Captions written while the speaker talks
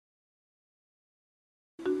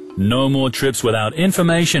No more trips without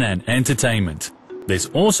information and entertainment. This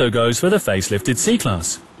also goes for the facelifted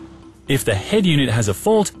C-Class. If the head unit has a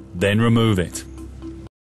fault, then remove it.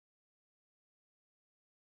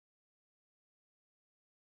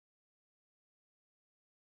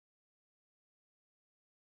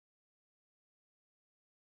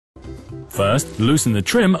 First, loosen the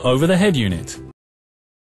trim over the head unit.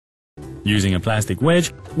 Using a plastic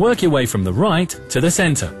wedge, work your way from the right to the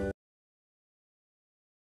center.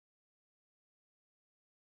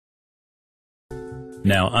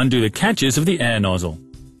 Now undo the catches of the air nozzle.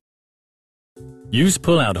 Use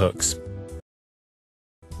pull-out hooks.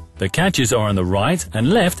 The catches are on the right and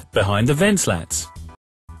left behind the vent slats.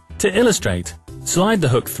 To illustrate, slide the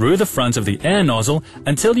hook through the front of the air nozzle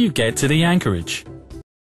until you get to the anchorage.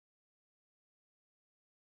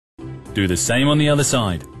 Do the same on the other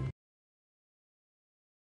side.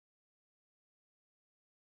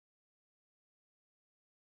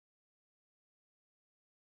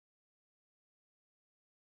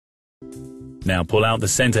 Now pull out the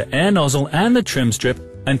center air nozzle and the trim strip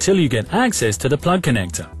until you get access to the plug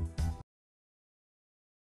connector.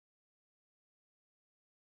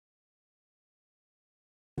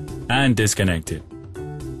 And disconnect it.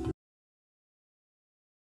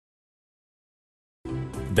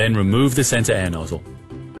 Then remove the center air nozzle.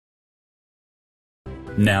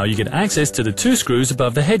 Now you get access to the two screws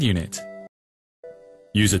above the head unit.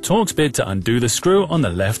 Use a Torx bit to undo the screw on the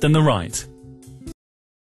left and the right.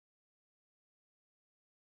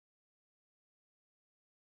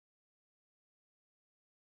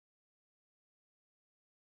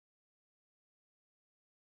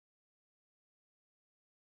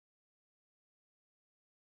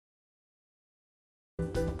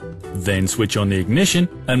 Then switch on the ignition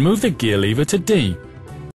and move the gear lever to D.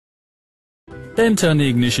 Then turn the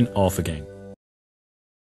ignition off again.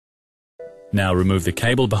 Now remove the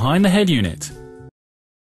cable behind the head unit.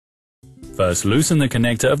 First loosen the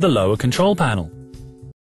connector of the lower control panel.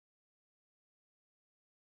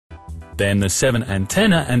 Then the 7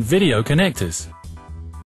 antenna and video connectors.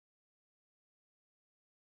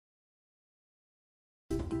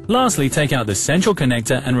 Lastly, take out the central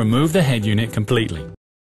connector and remove the head unit completely.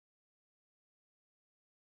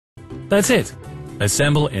 That's it.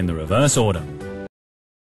 Assemble in the reverse order.